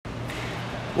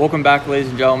Welcome back, ladies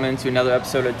and gentlemen, to another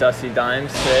episode of Dusty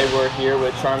Dimes. Today we're here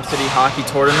with Charm City Hockey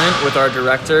Tournament with our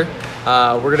director.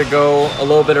 We're going to go a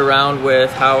little bit around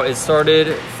with how it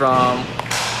started from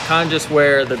kind of just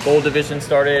where the gold division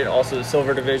started, also the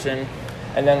silver division,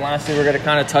 and then lastly we're going to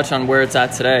kind of touch on where it's at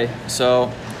today. So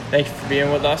thank you for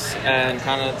being with us, and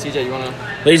kind of, TJ, you want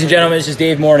to... Ladies and gentlemen, this is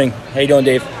Dave Morning. How you doing,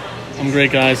 Dave? I'm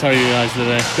great, guys. How are you guys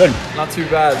today? Good. Not too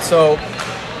bad. So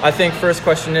I think first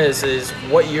question is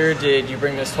what year did you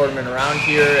bring this tournament around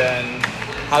here, and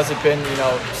how's it been,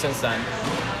 since then?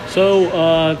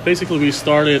 So basically we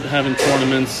started having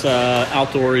tournaments,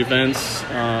 outdoor events,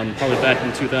 probably back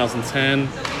in 2010.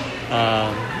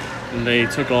 And they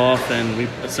took off, and we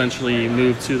essentially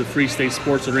moved to the Free State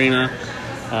Sports Arena.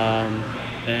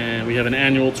 And we have an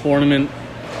annual tournament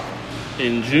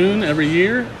in June every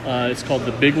year. It's called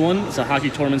the Big One. It's a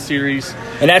hockey tournament series.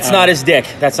 And that's not his dick.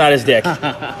 That's not his dick.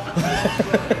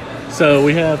 So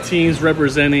we have teams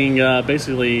representing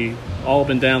basically all up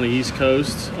and down the East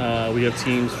Coast. We have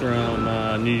teams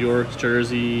from New York,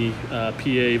 Jersey, PA,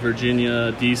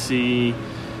 Virginia, DC,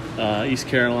 East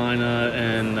Carolina,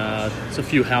 and it's a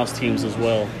few house teams as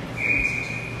well.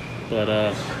 But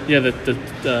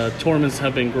the tournaments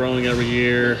have been growing every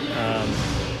year.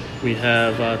 We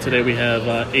have today we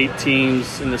have 8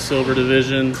 teams in the silver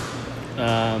division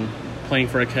playing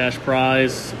for a cash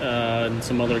prize and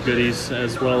some other goodies,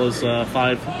 as well as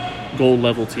 5 gold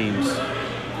level teams.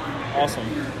 Awesome.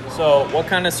 So what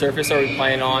kind of surface are we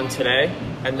playing on today,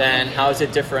 and then how does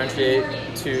it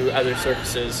differentiate to other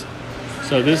surfaces?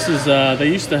 So this is they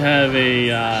used to have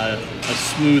a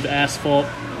smooth asphalt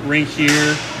rink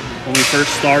here when we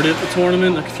first started the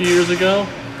tournament a few years ago.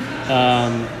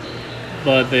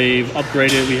 But they've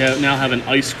upgraded. We now have an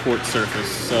ice court surface,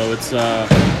 so it's the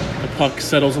puck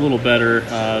settles a little better.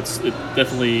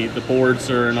 Definitely the boards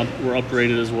were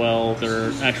upgraded as well.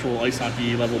 They're actual ice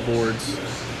hockey level boards.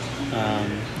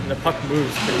 The puck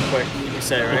moves pretty quick, you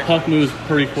say, right? The puck moves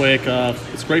pretty quick.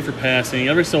 It's great for passing.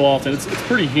 Every so often, it's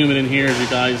pretty humid in here, as you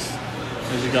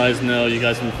guys know. You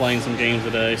guys have been playing some games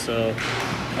today, so.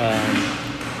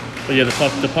 But yeah,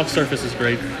 the puck surface is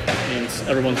great, and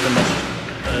everyone's pretty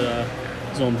much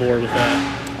is on board with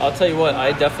that. I'll tell you what,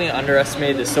 I definitely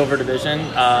underestimated the silver division.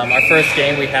 Our first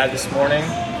game we had this morning,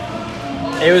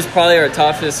 it was probably our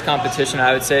toughest competition,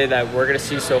 I would say, that we're going to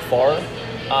see so far.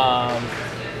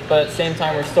 But at the same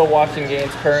time, we're still watching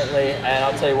games currently, and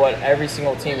I'll tell you what, every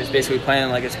single team is basically playing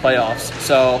like it's playoffs.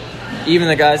 So even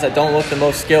the guys that don't look the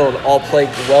most skilled all play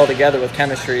well together with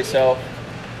chemistry. So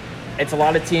it's a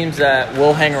lot of teams that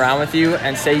will hang around with you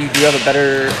and say you do have a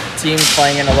better team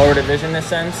playing in a lower division in this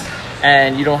sense,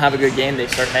 and you don't have a good game, they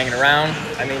start hanging around.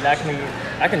 I mean, that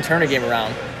can turn a game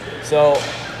around. So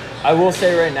I will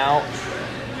say right now,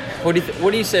 what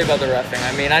do you say about the reffing?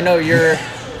 I mean, I know you're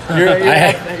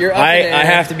I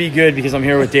have to be good because I'm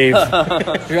here with Dave.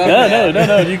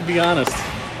 No, you can be honest.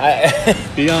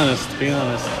 Be honest.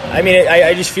 I mean,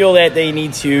 I just feel that they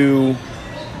need to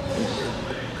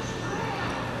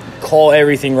call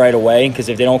everything right away, because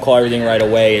if they don't call everything right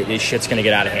away, this shit's going to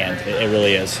get out of hand. It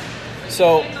really is.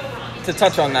 So, to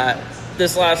touch on that,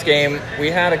 this last game,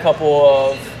 we had a couple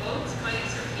of,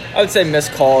 I would say,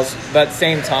 missed calls, but at the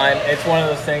same time, it's one of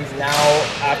those things now,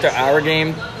 after our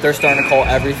game, they're starting to call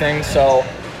everything. So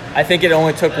I think it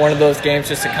only took one of those games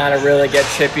just to kind of really get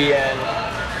chippy, and,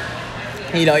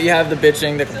 you have the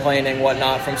bitching, the complaining,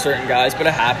 whatnot from certain guys, but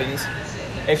it happens.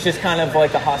 It's just kind of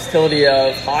like the hostility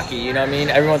of hockey, you know what I mean?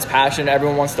 Everyone's passionate,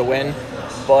 everyone wants to win,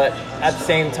 but at the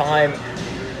same time,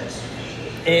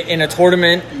 in a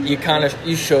tournament,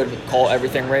 you should call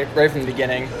everything right from the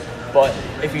beginning. But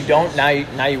if you don't, now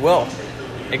you will.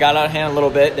 It got out of hand a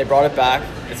little bit. They brought it back.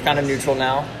 It's kind of neutral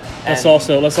now. Let's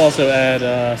also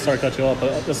add. Sorry to cut you off,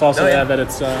 but let's also add that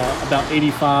it's about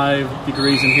 85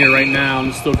 degrees in here right now, and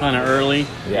it's still kind of early.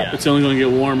 Yeah. It's only going to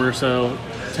get warmer, so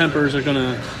tempers are going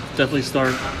to definitely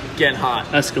start getting hot.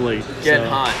 Escalate. Getting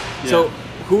hot. Yeah. So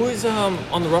who is on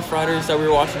the Rough Riders that we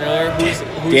were watching earlier?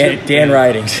 Who's Dan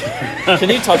Ridings. Can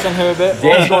you touch on him a bit?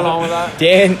 What's going on with that?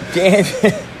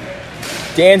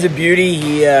 Dan's a beauty.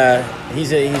 He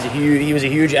was a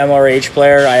huge MRH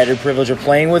player. I had the privilege of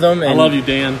playing with him. And, I love you,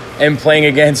 Dan. And playing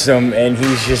against him, and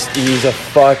he's a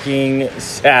fucking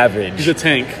savage. He's a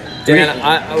tank. Dan,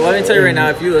 let me tell you right now,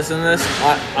 if you listen to this,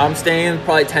 I'm staying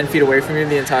probably 10 feet away from you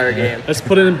the entire game. Let's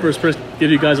put it in perspective, give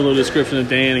you guys a little description of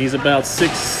Dan. He's about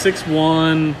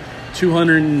 6'1",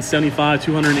 275,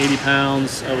 280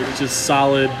 pounds, just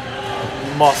solid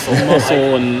muscle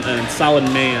and solid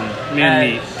man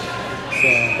meat. So.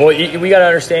 Well, we got to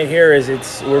understand here is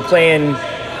we're playing 2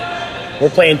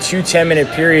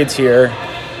 10-minute periods here,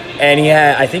 and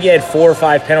I think he had 4 or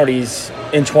 5 penalties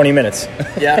in 20 minutes.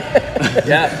 Yeah,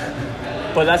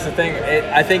 yeah. But that's the thing.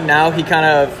 I think now he kind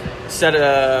of set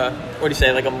what do you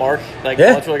say, like a mark? Like,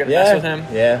 no one's really going to mess with him.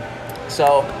 Yeah.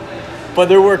 So, but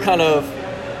there were kind of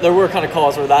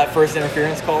calls where that first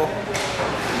interference call.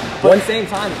 But at the same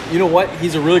time, you know what?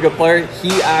 He's a really good player. He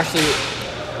has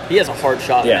a hard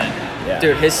shot, man. Yeah.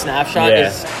 Dude, his snapshot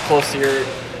is close to your.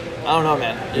 I don't know,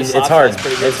 man. It's hard.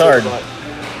 It's hard.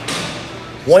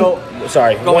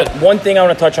 One thing I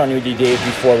want to touch on with you, Dave,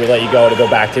 before we let you go to go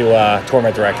back to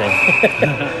tournament directing.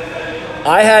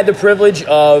 I had the privilege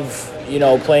of,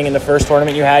 playing in the first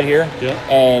tournament you had here. Yeah.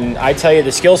 And I tell you,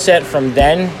 the skill set from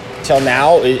then till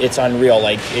now, it's unreal.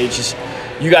 Like, it's just,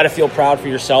 you got to feel proud for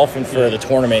yourself and for the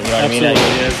tournament. You know what Absolutely. I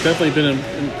mean? Yeah, it's definitely been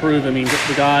improved. I mean,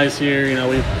 the guys here,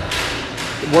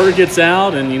 word gets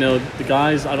out, and the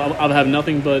guys, I have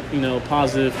nothing but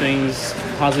positive things,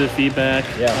 positive feedback.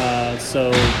 Yeah.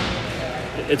 So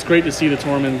it's great to see the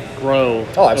tournament grow.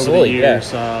 Oh, absolutely. Over the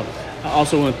years. I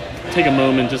also want to take a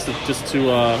moment just to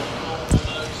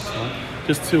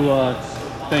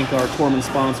thank our tournament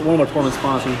sponsor, one of our tournament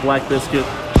sponsors, Black Biscuit,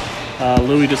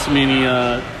 Louis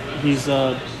DeSimini. He's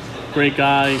a great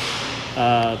guy.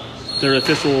 Their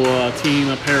official team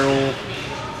apparel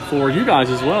for you guys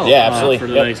as well. Yeah, absolutely. For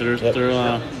tonight, so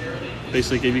they're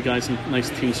basically gave you guys some nice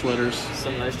team sweaters,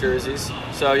 some nice jerseys.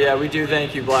 So yeah, we do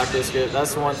thank you, Black Biscuit.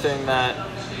 That's the one thing that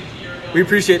we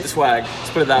appreciate, the swag. Let's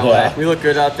put it that way. We look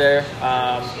good out there.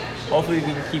 Hopefully we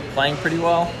can keep playing pretty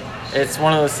well. It's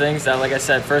one of those things that, like I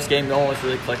said, first game no one was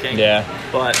really clicking. Yeah.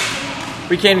 But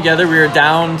we came together. We were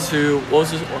down to what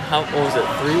was it?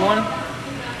 3-1.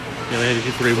 Yeah, they had to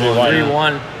do 3-1.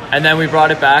 3-1. And then we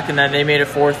brought it back, and then they made it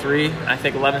 4-3. I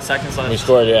think 11 seconds left. We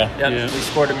scored, Yep, we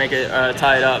scored to make it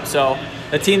tie it up. So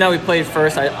the team that we played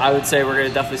first, I would say we're going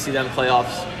to definitely see them in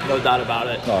playoffs. No doubt about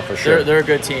it. Oh, for sure. They're a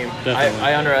good team.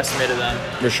 I underestimated them.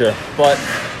 For sure. But,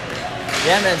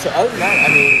 yeah, man, so other than that,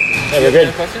 I mean, we're any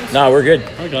good. Questions? No, we're good. All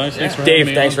right, guys. Thanks for Dave,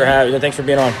 having me. thanks for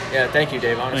being on. Yeah, thank you,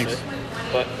 Dave, honestly. Thanks.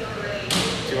 But,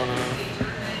 do you want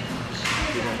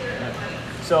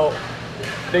to... So,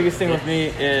 biggest thing with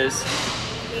me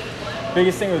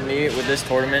with this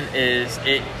tournament is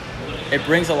it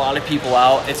brings a lot of people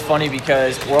out. It's funny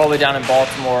because we're all the way down in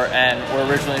Baltimore, and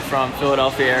we're originally from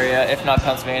Philadelphia area, if not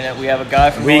Pennsylvania. We have a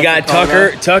guy from North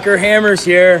Dakota. Tucker Hammers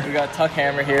here. We got Tuck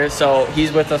Hammer here, so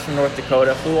he's with us from North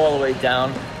Dakota. Flew all the way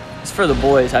down. It's for the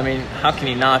boys. I mean, how can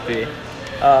he not be?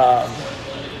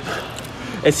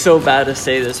 It's so bad to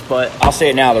say this, but I'll say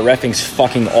it now. The reffing's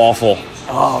fucking awful.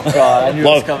 Oh God, I knew it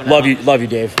was coming out. Love you,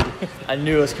 Dave. I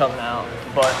knew it was coming out,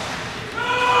 but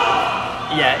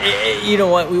yeah, you know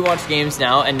what? We watch games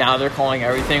now, and now they're calling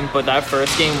everything. But that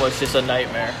first game was just a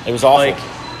nightmare. It was awful.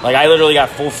 Like I literally got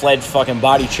full-fledged fucking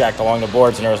body checked along the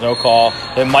boards, and there was no call.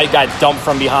 Then Mike got dumped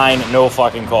from behind, no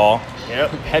fucking call.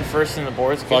 Yep, head first in the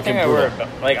boards. Fucking brutal.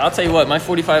 I'll tell you what, my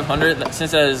 4500,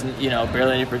 since that is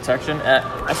barely any protection,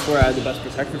 I swear I had the best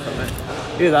protection from it.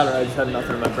 Either that or I just had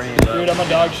nothing in my brain. But. Dude, I'm a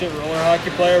dog shit roller hockey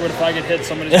player, but if I get hit,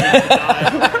 somebody's gonna have to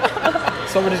die.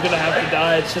 Somebody's gonna have to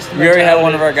die. It's just. We already had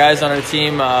one of our guys on our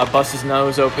team bust his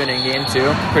nose open in game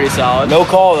 2. Pretty solid. No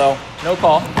call though. No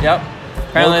call. Yep.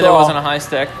 Apparently there wasn't a high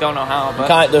stick. Don't know how,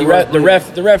 but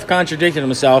the ref contradicted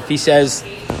himself.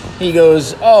 He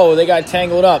goes, oh, they got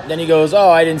tangled up. Then he goes, oh,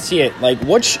 I didn't see it. Like,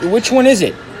 which one is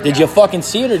it? Did you fucking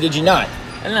see it or did you not?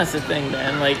 And that's the thing,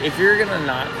 man. Like, if you're going to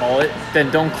not call it,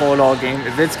 then don't call it all game.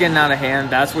 If it's getting out of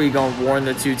hand, that's where you go and warn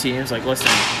the two teams. Like, listen,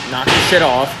 knock the shit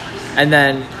off. And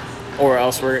then, or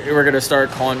else we're going to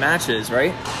start calling matches,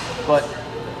 right? But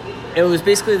it was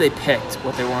basically they picked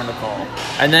what they wanted to call.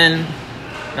 And then,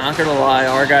 not gonna lie,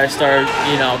 our guys started,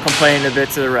 complaining a bit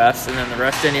to the refs, and then the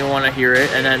refs didn't even want to hear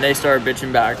it, and then they started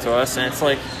bitching back to us, and it's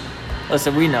like,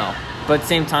 listen, we know, but at the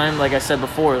same time, like I said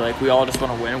before, like we all just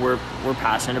want to win. We're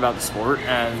passionate about the sport,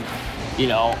 and you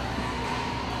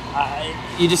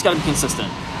just got to be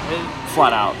consistent,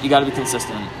 flat out. You got to be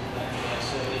consistent.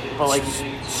 But like,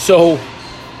 so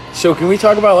can we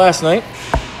talk about last night?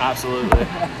 Absolutely.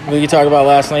 We can talk about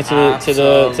last night to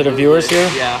the viewers here.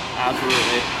 Yeah,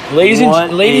 absolutely.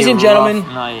 Ladies and gentlemen,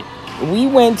 night. We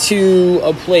went to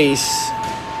a place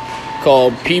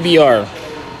called PBR,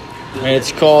 and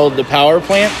it's called the Power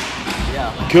Plant.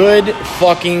 Yeah. Good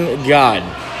fucking God.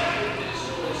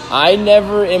 I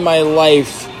never in my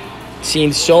life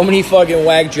seen so many fucking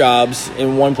whack jobs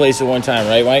in one place at one time,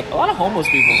 right, Mike? A lot of homeless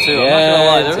people too. Yeah, I'm not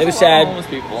gonna lie. it was sad. Homeless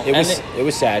people. It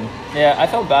was sad. Yeah, I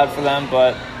felt bad for them,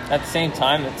 but at the same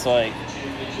time, it's like,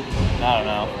 I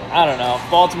don't know.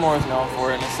 Baltimore is known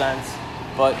for it in a sense,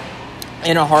 but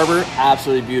Inner Harbor,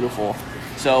 absolutely beautiful.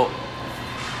 So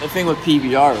the thing with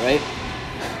PBR, right?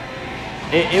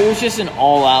 it was just an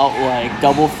all-out, like,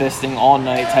 double fisting all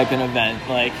night type of event.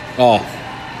 Like,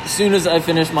 as soon as I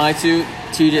finished my two,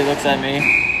 TJ looks at me.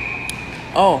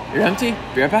 Oh, you're empty?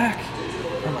 Be right back.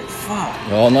 I'm like,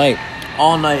 fuck. All night.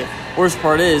 All night. Worst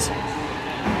part is,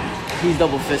 he's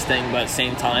double fisting, but at the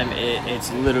same time,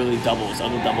 it's literally doubles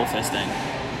of the double fisting.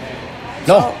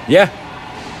 No, yeah.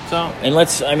 So, And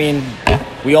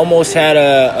we almost had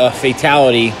a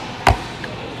fatality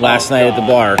last night at the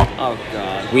bar. Oh,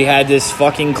 God. We had this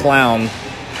fucking clown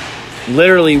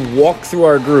literally walk through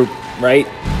our group, right?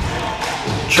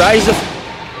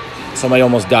 Somebody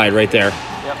almost died right there.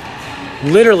 Yep.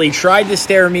 Literally tried to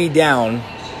stare me down.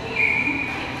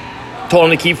 Told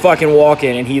him to keep fucking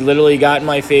walking, and he literally got in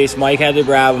my face. Mike had to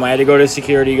grab him. I had to go to the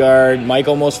security guard. Mike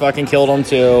almost fucking killed him,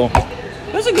 too.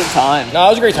 It was a good time. No,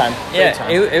 it was a great time. Yeah,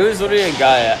 it was literally a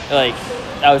guy, like,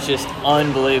 that was just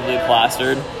unbelievably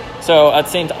plastered. So, at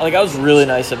the same time, like, I was really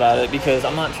nice about it because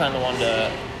I'm not trying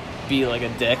to be, like, a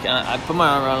dick. And I put my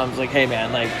arm around him. I was like, hey,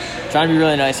 man, like, trying to be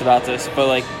really nice about this, but,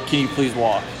 like, can you please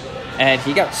walk? And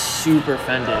he got super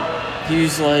offended. He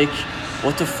was like,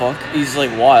 what the fuck? He's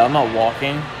like, why? I'm not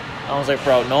walking. I was like,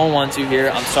 bro, no one wants you here.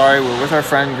 I'm sorry. We're with our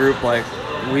friend group. Like,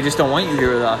 we just don't want you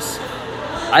here with us.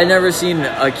 I never seen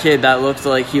a kid that looked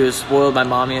like he was spoiled by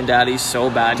mommy and daddy so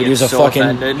bad. Dude, he was a fucking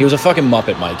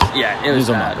Muppet, Mike. Yeah, it was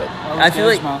a bad. Muppet. I feel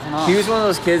like he was one of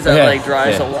those kids that like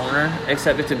drives yeah. a loner,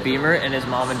 except it's a Beamer, and his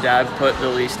mom and dad put the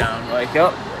leash down. Like,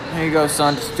 yep, here you go,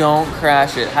 son. Just don't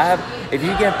crash it. If you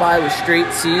get by with straight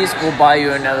C's, we'll buy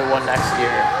you another one next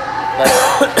year. Like,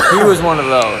 he was one of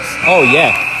those. Oh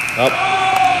yeah. Oh,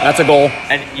 that's a goal.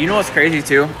 And you know what's crazy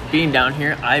too? Being down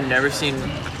here, I've never seen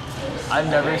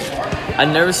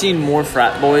more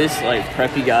frat boys, like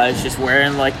preppy guys, just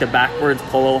wearing like the backwards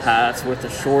polo hats with the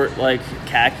short like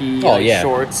khaki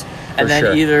shorts, and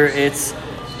then either it's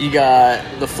you got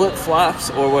the flip flops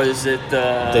or was it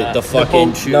the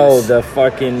boat shoes? What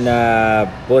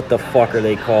the fuck are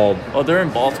they called? Oh, they're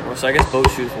in Baltimore, so I guess boat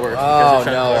shoes work. Oh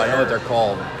no, I know what they're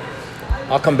called.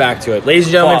 I'll come back to it, ladies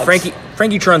and gentlemen. Fogs.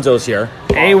 Frankie Trunzo's here.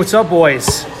 Hey, what's up,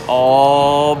 boys?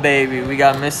 Oh, baby. We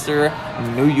got Mr.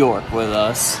 New York with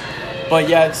us. But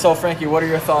yeah, so Frankie, what are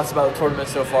your thoughts about the tournament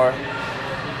so far?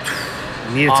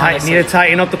 Need to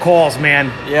tighten up the calls,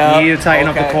 man. Yeah. Need to tighten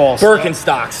up the calls.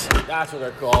 Birkenstocks. That's what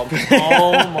they're called.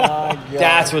 Oh my god.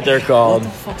 That's what they're called.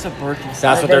 What the fuck's a Birkenstock?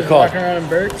 That's what they're called.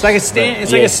 It's like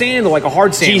like a sandal, like a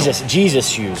hard sandal. Jesus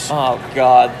shoes. Oh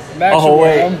god. Max Oh would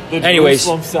wear wait. them. The Anyways.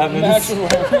 Jerusalem Sevens. Max would wear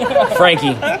them.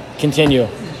 Frankie, continue.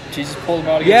 Jesus pulled him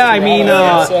out. Yeah, I mean,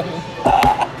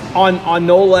 on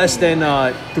no less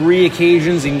than 3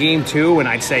 occasions in Game 2, and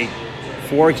I'd say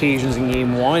 4 occasions in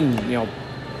Game 1,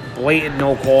 blatant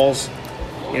no calls.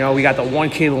 We got the one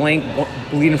kid Link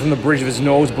bleeding from the bridge of his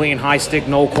nose, blatant high stick,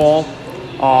 no call.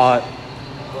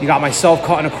 You got myself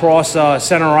cutting across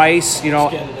center ice,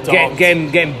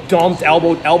 getting dumped,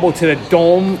 elbow to the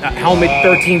dome, helmet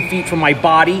 13 feet from my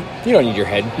body. You don't need your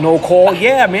head. No call.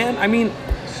 Yeah, man. I mean,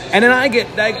 and then I get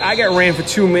ran for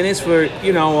 2 minutes for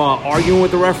arguing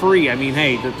with the referee. I mean,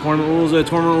 hey, the tournament rules are the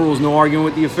tournament rules. No arguing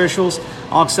with the officials.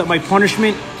 I'll accept my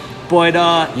punishment. But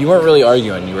you weren't really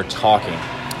arguing. You were talking.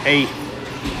 Hey,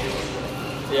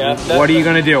 Yeah. what are you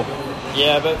gonna do?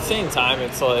 Yeah, but at the same time,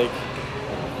 it's like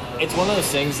it's one of those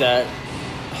things that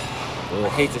I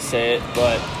hate to say it,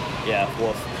 but yeah,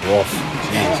 wolf.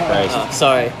 Jesus Christ.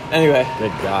 Sorry. Anyway.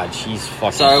 Good God, she's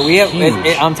fucking Sorry, we have. huge.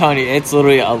 I'm telling you, it's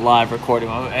literally a live recording,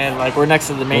 and like we're next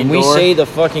to the main When door. we say the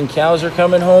fucking cows are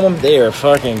coming home, they are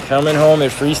fucking coming home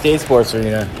at Free State Sports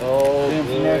Arena. Being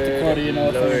from North Dakota, you know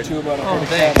a thing or two about a Oh,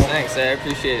 thanks. I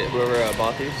appreciate it. Whoever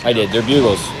bought these. I did. They're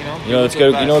bugles. You know what's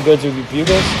good? You know what goes with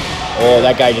bugles? Oh,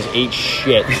 that guy just ate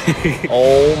shit.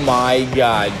 Oh my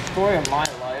God. Story of my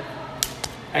life.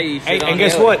 Hey, and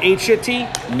guess what? 8 shit T.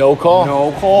 No call.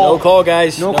 No call. No call,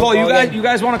 guys. No call. You again.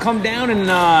 guys want to come down and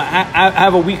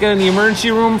have a weekend in the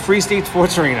emergency room? Free State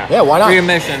Sports Arena. Yeah, why Free not?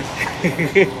 admission.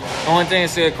 The only thing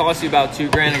is going to cost you about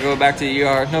 $2,000 to go back to the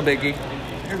ER. No biggie.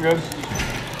 You're good.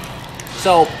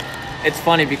 So, it's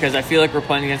funny because I feel like we're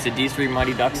playing against the D3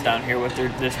 Mighty Ducks down here with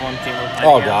this one team we're playing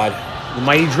Oh against. God. The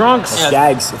Mighty Drunks. Yeah.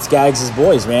 Gags. It's Gags'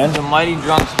 boys, man. The Mighty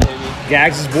Drunks, baby.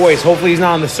 Gags' boys. Hopefully he's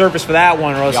not on the surface for that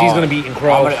one, or else he's going to be eating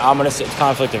crow. I'm gonna say it's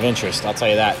conflict of interest. I'll tell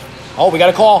you that. Oh, we got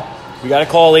a call.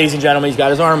 Ladies and gentlemen. He's got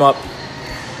his arm up.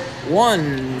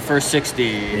 1 for 60.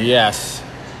 Yes.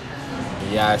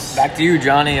 Back to you,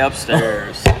 Johnny,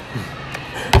 upstairs. Dude,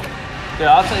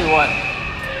 I'll tell you what.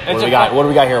 What do we got? What do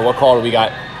we got here? What call do we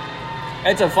got?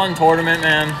 It's a fun tournament,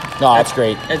 man. No, that's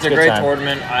great. It's a good great time.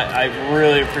 tournament. I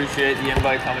really appreciate the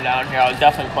invite coming down here. I was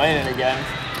definitely playing it again.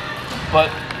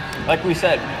 But like we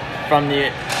said, from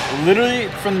the literally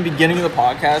from the beginning of the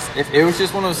podcast, if it was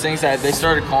just one of those things that they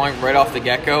started calling right off the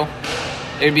get-go,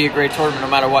 it'd be a great tournament no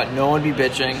matter what. No one would be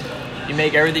bitching. You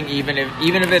make everything even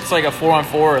if it's like a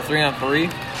 4-on-4 or a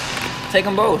 3-on-3, take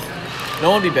them both. No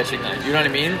one would be bitching then. You know what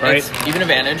I mean? Right. It's even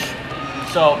advantage.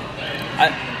 So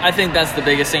I think that's the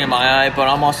biggest thing in my eye, but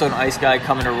I'm also an ice guy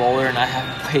coming to roller, and I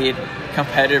haven't played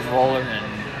competitive roller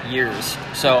in years.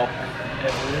 So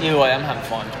either way, I'm having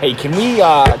fun. Hey, can we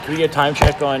get a time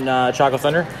check on Chocolate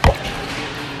Thunder?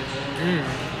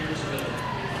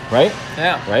 Right?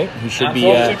 Yeah. Right? He should be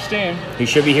 12-16. he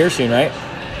should be here soon, right?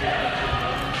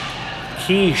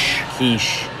 Quiche.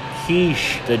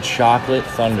 The Chocolate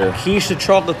Thunder. Quiche the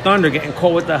Chocolate Thunder getting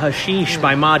caught with the hashish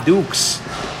by Ma Dukes.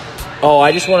 Oh,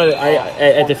 I just want to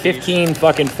at the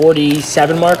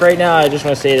 47 mark right now. I just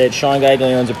want to say that Sean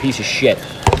Gagliano's a piece of shit.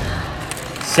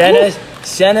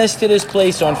 Sent us to this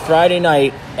place on Friday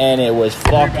night, and it was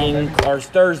or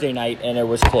Thursday night, and it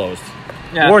was closed.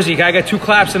 Yeah. Warzy, I got 2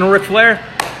 claps and a Ric Flair.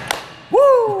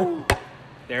 Woo!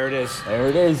 There it is. There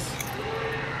it is.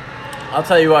 I'll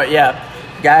tell you what, yeah.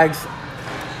 Gags,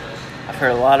 I've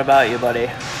heard a lot about you, buddy.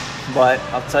 But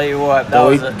I'll tell you what,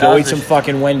 Go eat some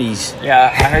fucking Wendy's. Yeah,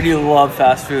 I heard you love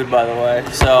fast food, by the way.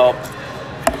 So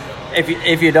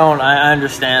if you don't, I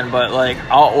understand. But like,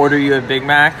 I'll order you a Big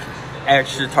Mac,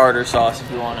 extra tartar sauce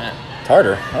if you want it,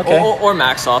 Tartar. Okay. or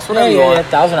Mac sauce, whatever you Yeah, want.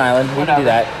 Thousand Island. We can Whatever. do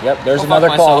that. Yep. There's Go another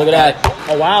fuck call. Look myself, at that.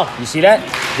 Oh, wow. You see that?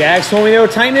 Gags told me they were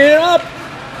tightening it up.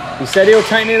 He said they were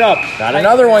tightening it up. Got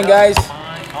another one, guys.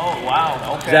 Oh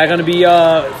wow, okay. Is that going to be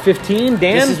 15,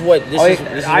 Dan? This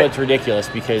is I what's ridiculous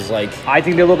because like, I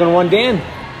think they're looking to run Dan.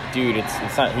 dude,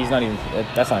 it's not. He's not even.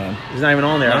 That's not him. He's not even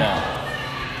on there, huh?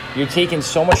 No. You're taking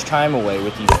so much time away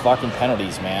with these fucking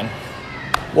penalties, man.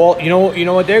 Well, you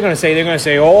know what they're going to say? They're going to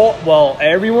say, oh, well,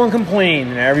 everyone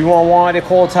complained and everyone wanted to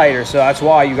call tighter, so that's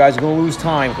why you guys are going to lose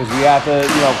time because we have to,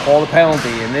 call the penalty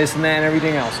and this and that and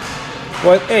everything else.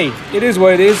 But, hey, it is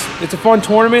what it is. It's a fun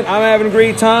tournament. I'm having a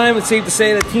great time. It's safe to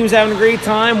say the team's having a great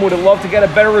time. Would have loved to get a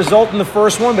better result in the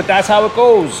first one, but that's how it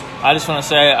goes. I just want to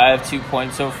say I have 2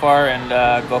 points so far, and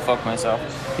go fuck myself.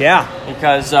 Yeah.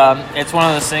 Because it's one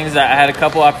of those things that I had a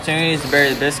couple opportunities to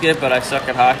bury the biscuit, but I suck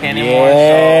at hockey anymore.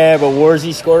 Yeah, but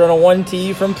Warzy scored on a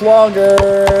 1T from Plugger.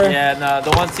 So yeah, no, the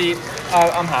 1T,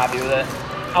 I'm happy with it.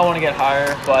 I want to get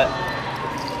higher, but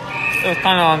it was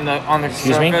kind of on the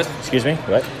surface. Excuse me.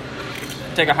 What?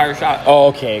 Take a higher shot. Oh,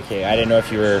 okay. I didn't know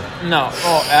if you were. No.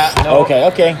 Oh, no.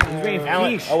 Okay. being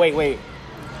Alan, fish. oh wait.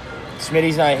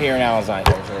 Smitty's not here and Alan's not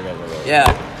here. So we're good. Yeah.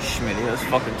 Schmitty, that's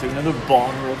fucking too. Another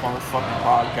bong rip on the fucking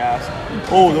podcast.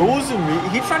 Oh, that wasn't me.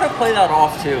 He tried to play that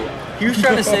off too. He was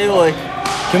trying to say like,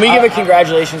 Can we give a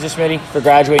congratulations to Smitty for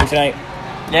graduating tonight?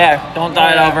 yeah, don't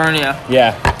die at Alvernia.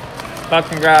 Yeah. But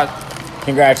congrats.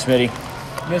 Congrats, Smitty.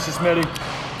 Mrs. Smitty.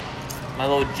 My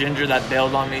little ginger that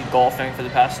bailed on me golfing for the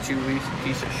past 2 weeks,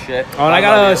 piece of shit. Oh, and I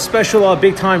got love a you. special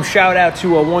big-time shout-out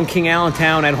to One King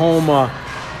Allentown at home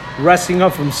resting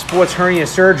up from sports hernia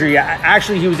surgery.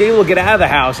 Actually, he was able to get out of the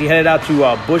house. He headed out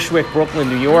to Bushwick, Brooklyn,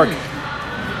 New York.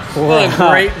 What a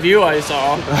great view I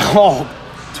saw. Oh,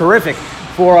 terrific.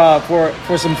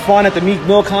 For some fun at the Meek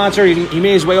Mill concert. He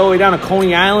made his way all the way down to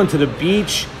Coney Island to the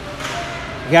beach.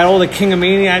 He got all the King of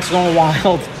Maniacs going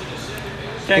wild.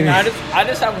 King, I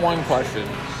just have one question.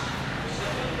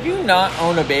 Do you not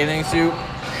own a bathing suit?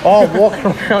 Oh, walking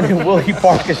around in Willie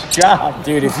Parker's job.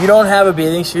 Dude, if you don't have a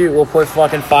bathing suit, we'll put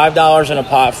fucking $5 in a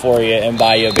pot for you and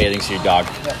buy you a bathing suit, dog.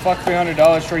 Yeah, fuck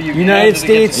 $300 for you. United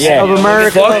States Yeah. of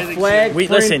America Fuck. flag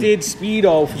Listen. printed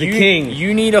Speedo for the king.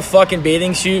 You need a fucking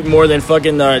bathing suit more than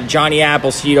fucking the Johnny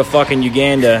Appleseed of fucking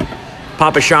Uganda.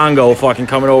 Papa Shango fucking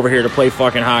coming over here to play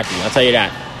fucking hockey. I'll tell you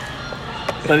that.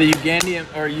 But the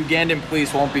Ugandan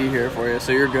police won't be here for you,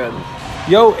 so you're good.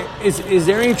 Yo, is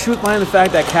there any truth behind the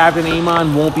fact that Captain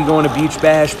Amon won't be going to Beach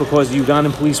Bash because the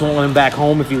Ugandan police won't let him back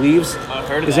home if he leaves? I've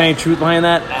heard of Is that. there any truth behind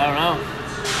that? I don't know.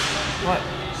 What?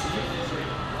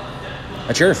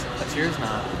 That's yours. That's yours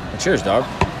now. That's yours, dog.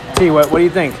 Tell you what do you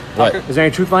think? What? Is there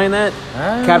any truth behind that?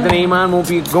 Captain Amon won't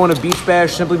be going to Beach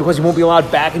Bash simply because he won't be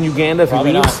allowed back in Uganda if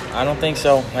Probably he leaves? not. I don't think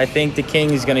so. I think the king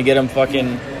is gonna get him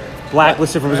fucking.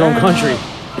 Blacklisted from his own country.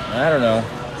 I don't know.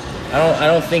 I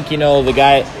don't think the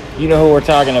guy. You know who we're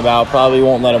talking about. Probably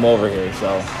won't let him over here.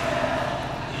 So.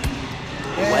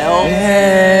 Well,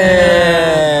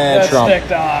 Yeah, That's Trump.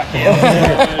 TikTok.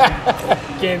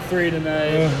 Game 3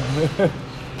 tonight.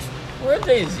 where's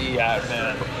AZ at,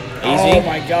 man? Oh Easy.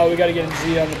 my god, we gotta get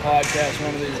Z on the podcast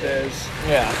one of these days.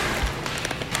 Yeah.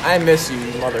 I miss you,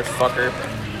 motherfucker.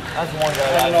 That's one I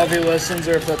guy don't know that if he listens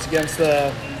or if that's against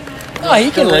the. No,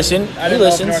 he can listen. I He didn't know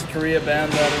if listens. North Korea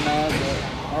banned that or not.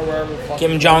 But or wherever. the fuck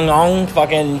Kim you Jong Un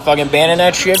fucking banning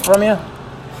that shit from you.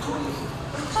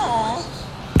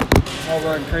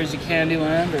 over in crazy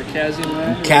Candyland or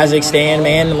Kaziland. Kazakhstan,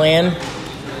 man, land.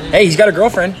 Hey, he's got a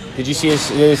girlfriend. Did you see his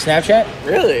Snapchat?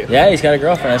 Really? Yeah, he's got a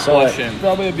girlfriend. I saw it. Question.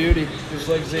 Probably a beauty, just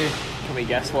like Z. Can we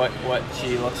guess what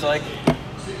she looks like?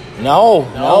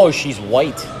 No, she's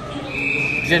white.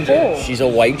 Ginger. She's a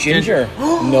white ginger.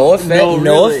 No offense. No,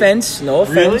 No really? offense. No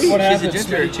offense. Really? What She's a happened?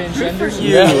 ginger. Did he change genders?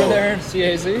 you. Over there,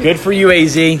 CAZ. Good for you,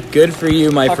 AZ. Good for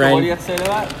you, my Tucker, what do you friend. have to say to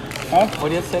that? Huh? What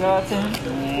do you have to say to that to him?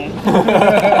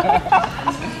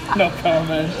 No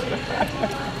comment.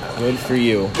 Good for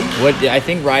you. What I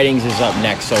think Ridings is up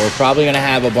next, so we're probably gonna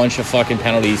have a bunch of fucking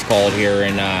penalties called here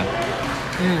in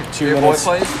 2 Your boy minutes.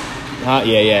 plays?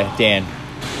 Yeah, Dan.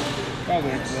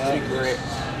 Probably into that. Great.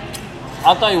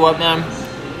 I'll tell you what, man.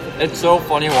 It's so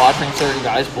funny watching certain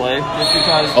guys play just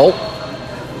because Oh,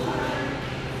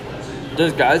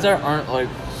 there's guys that aren't like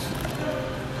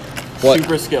what?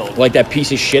 super skilled. Like that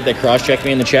piece of shit that cross-checked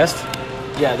me in the chest?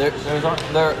 Yeah, they're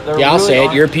Yeah, I'll really say it.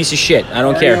 aren't- You're a piece of shit. I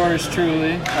don't care. Yours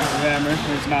truly, Mr. Hammer,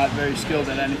 who's not very skilled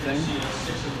at anything.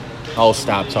 Oh,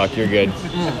 stop, Tuck. You're good.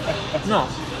 No.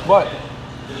 What?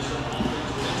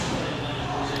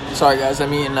 Sorry, guys.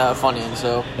 I'm eating Funyuns,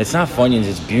 so. It's not Funyuns.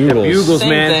 It's Bugles. Bugles, Same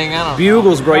man. thing, I don't know.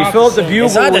 Bugles, bro. You Not fill up the the same. bugle.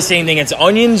 It's not the with- same thing. It's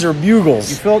onions or You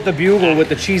Bugles. fill up the bugle with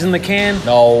the cheese in the can.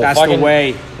 No, That's fucking, the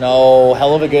way. No,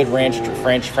 hell of a good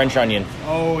French onion.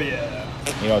 Oh, yeah.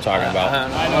 You know what I'm talking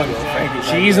about. I know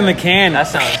exactly. Cheese in the can. That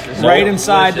sounds Right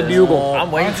inside the delicious. bugle.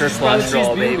 I'm waiting for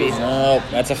cholesterol, baby. No,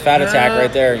 that's a fat attack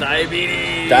right there.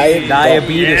 Diabetes.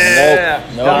 Diabetes. Yeah.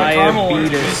 Nope.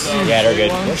 Diabetes. Yeah, they're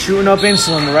good. Shooting up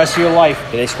insulin the rest of your life.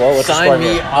 Did they score? What's the Sign score?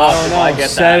 me here? up if I get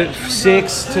that.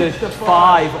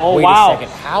 6-5. Oh, Wait wow. a second.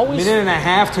 How is Minute and a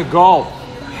half to go.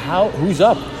 who's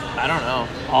up? I don't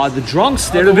know. The drunks,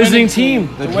 they're the the visiting winning team.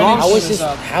 team. The The drunks. How winning is this?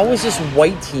 up. How is this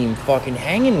white team fucking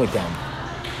hanging with them?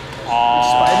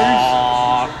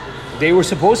 Spiders? They were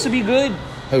supposed to be good.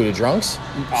 Who, the drunks?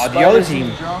 The other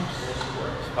team.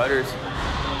 Spiders.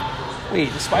 Wait,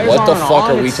 the Spiders What the aren't fuck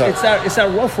on. are we It's- talking- It's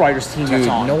that Rough Riders team Dude, that's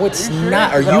on. no, it's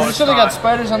not. Are you? No, So they got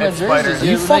spiders on their It's jerseys. spiders. Are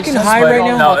you It makes fucking sense. high right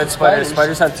now? No, it's spiders.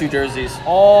 Spiders have 2 jerseys.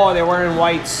 Oh, they're wearing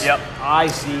whites. Yep. I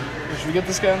see. Should we get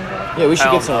this guy? Yeah, we should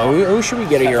Hell get some. Who should we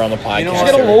get here on the podcast? We should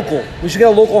get a local. We should get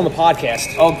a local on the podcast.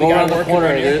 Oh, go around the working corner.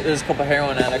 right here. There's a couple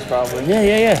heroin addicts probably.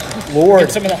 Yeah. Lord,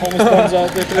 Get some of the homeless bums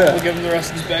out there. We'll give them the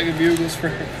rest of this bag of bugles for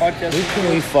podcast. who can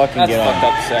we fucking That's get fucked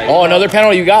on? up to say. Oh, another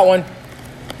penalty. You got one.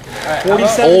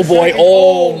 47 Oh boy. seconds.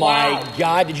 Oh my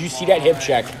God. Did you see that hip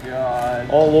check? God.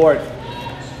 Oh, Lord.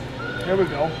 Here we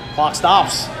go. Clock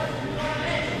stops.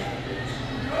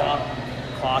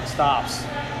 Clock stops.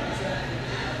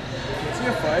 See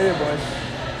a fighter, boy.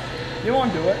 You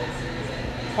won't do it.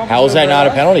 How is that not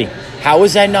a penalty? How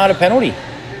is that not a penalty?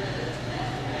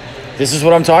 This is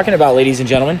what I'm talking about, ladies and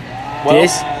gentlemen.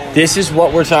 This is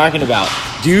what we're talking about.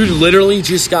 Dude literally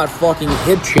just got fucking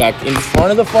hip checked in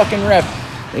front of the fucking ref,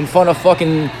 in front of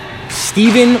fucking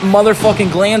Steven motherfucking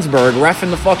Glansberg, ref in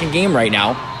the fucking game right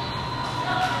now.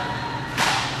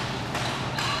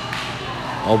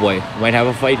 Oh boy, might have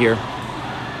a fight here.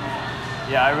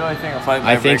 Yeah, I really think a fight.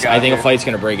 I think a fight's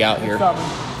gonna break out here.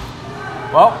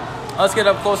 Well, let's get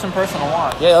up close and personal.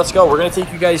 Watch. Yeah, let's go. We're gonna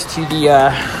take you guys to the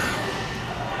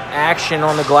action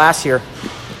on the glass here.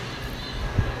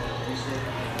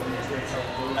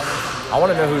 I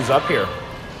want to know who's up here.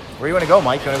 Where you want to go,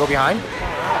 Mike? You want to go behind?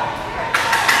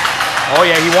 Oh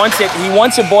yeah, he wants it. He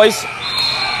wants it, boys.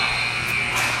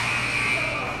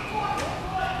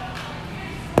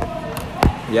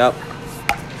 Yep.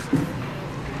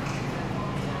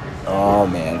 Oh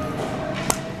man.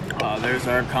 There's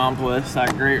our accomplice,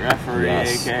 that great referee,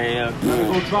 Yes. aka.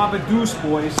 We'll drop a deuce,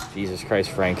 boys. Jesus Christ,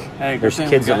 Frank. Hey, good There's thing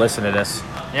kids we that got- listen to this.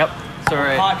 Yep. It's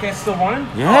alright. Podcast still running?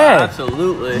 Yeah.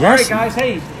 Absolutely. Yeah. All right, guys.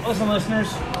 Hey, listen,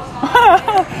 listeners.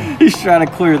 He's trying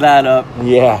to clear that up.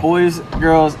 Yeah. Boys,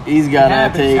 girls, he's got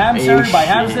to take Happens a to everybody.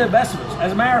 Happens to shit. the best of us.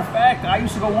 As a matter of fact, I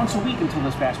used to go once a week until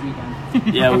this past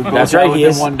weekend. Yeah, we broke That's that right. He within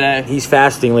is. one day. He's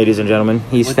fasting, ladies and gentlemen.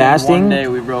 He's Within fasting. one day,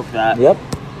 we broke that. Yep.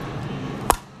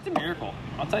 It's a miracle.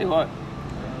 I'll tell you what.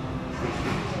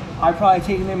 I've probably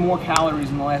taken in more calories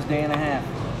in the last day and a half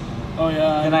Oh,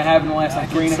 yeah. than I have in the last like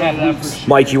 3.5 that weeks.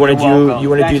 Mike, you want to You're do welcome. you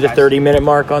want to do Thanks, the guys. 30-minute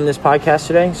mark on this podcast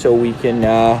today, so we can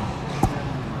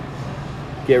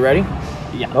get ready?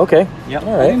 Yeah. Okay. Yep.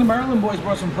 All I think right. the Maryland boys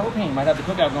brought some propane. Might have the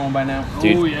cookout going by now.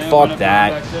 Dude, Oh, yeah, fuck whatever,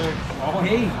 that. back there. Oh,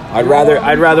 hey.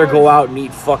 I'd rather go out and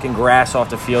eat fucking grass off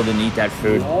the field than eat that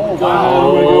food. Oh, Oh,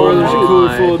 wow. we go where there's a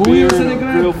cooler full of Who beer is it and a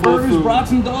going grill to full of burgers, food.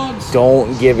 brats, and dogs?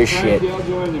 Don't give a shit. Y'all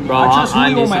join me. Bro, I trust I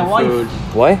Julio need with my some life. food.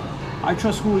 What? I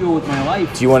trust Julio with my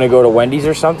life. Do you want to go to Wendy's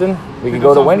or something? We can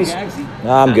go to Wendy's.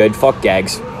 Nah, I'm good. Fuck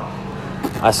gags.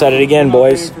 I said it again,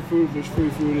 boys. For food, there's free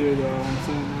food here, though. I'm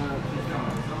saying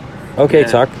that. Okay, Yeah.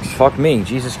 Tuck. Fuck me.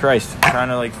 Jesus Christ. I'm trying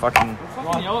to like fucking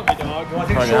Yell at me, dog.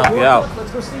 fucking help you out.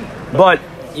 But,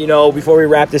 you know, before we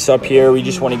wrap this up here, we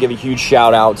just want to give a huge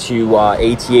shout out to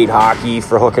AT8 Hockey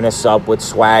for hooking us up with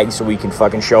swag so we can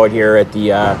fucking show it here at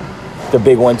the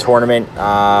Big One tournament.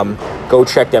 Go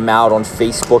check them out on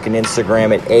Facebook and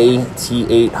Instagram at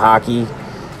AT8 Hockey.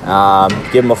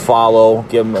 Give them a follow.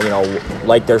 Give them,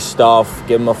 like their stuff.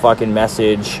 Give them a fucking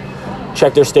message.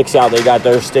 Check their sticks out. They got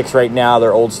their sticks right now.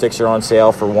 Their old sticks are on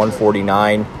sale for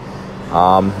 $149.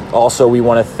 Also, we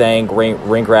want to thank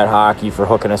Rink Rat Hockey for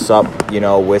hooking us up,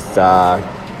 with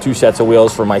 2 sets of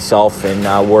wheels for myself and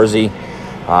Warzy.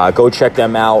 Go check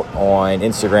them out on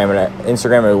Instagram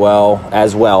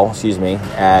as well.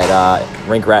 At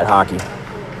Rink Rat Hockey.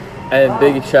 And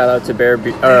big shout out to Bear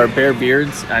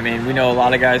Beards. I mean, we know a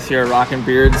lot of guys here are rocking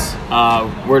beards.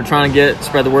 We're trying to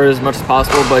spread the word as much as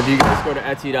possible, but if you guys go to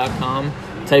Etsy.com,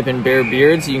 type in Bear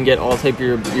Beards, you can get all type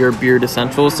of your beard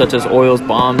essentials, such as oils,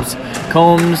 balms,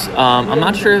 combs. I'm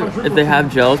not sure if they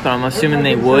have gels, but I'm assuming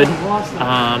they would.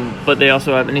 But they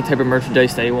also have any type of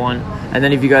merchandise that you want. And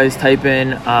then if you guys type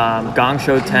in Gong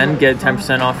Show 10, get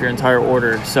 10% off your entire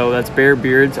order. So that's Bear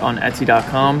Beards on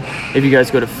Etsy.com. If you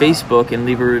guys go to Facebook and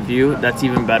leave a review, that's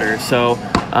even better. So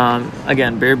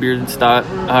again,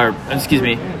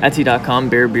 Etsy.com,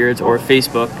 Bear Beards, or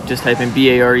Facebook, just type in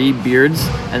BARE Beards,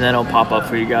 and then it'll pop up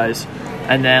for you guys.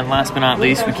 And then last but not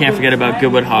least, we can't forget about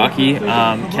Goodwood Hockey.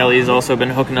 Kelly has also been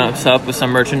hooking us up with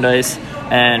some merchandise,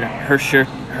 and her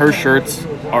shirts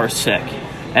are sick.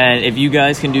 And if you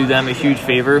guys can do them a huge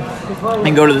favor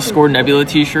and go to the Score Nebula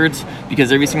t-shirts,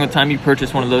 because every single time you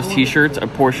purchase one of those t-shirts, a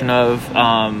portion of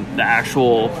a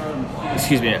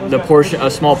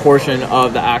small portion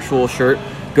of the actual shirt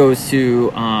goes to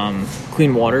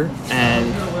clean water,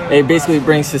 and it basically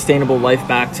brings sustainable life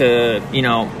back to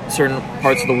certain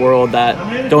parts of the world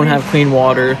that don't have clean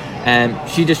water. And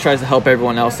she just tries to help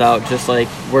everyone else out, just like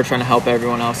we're trying to help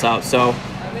everyone else out. So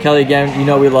Kelly, again,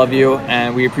 we love you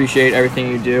and we appreciate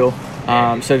everything you do.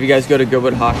 So if you guys go to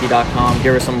goodwoodhockey.com,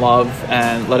 give her some love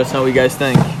and let us know what you guys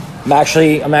think. I'm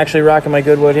actually rocking my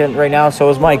Goodwood right now. So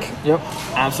is Mike. Yep,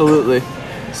 absolutely.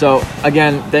 So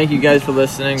again, thank you guys for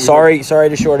listening. Sorry,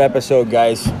 the short episode,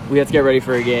 guys. We have to get ready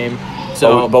for a game.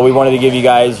 So, but we wanted to give you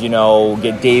guys,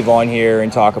 get Dave on here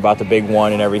and talk about the Big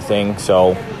One and everything.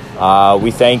 So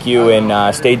we thank you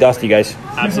and stay dusty, guys.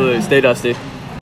 Absolutely, stay dusty.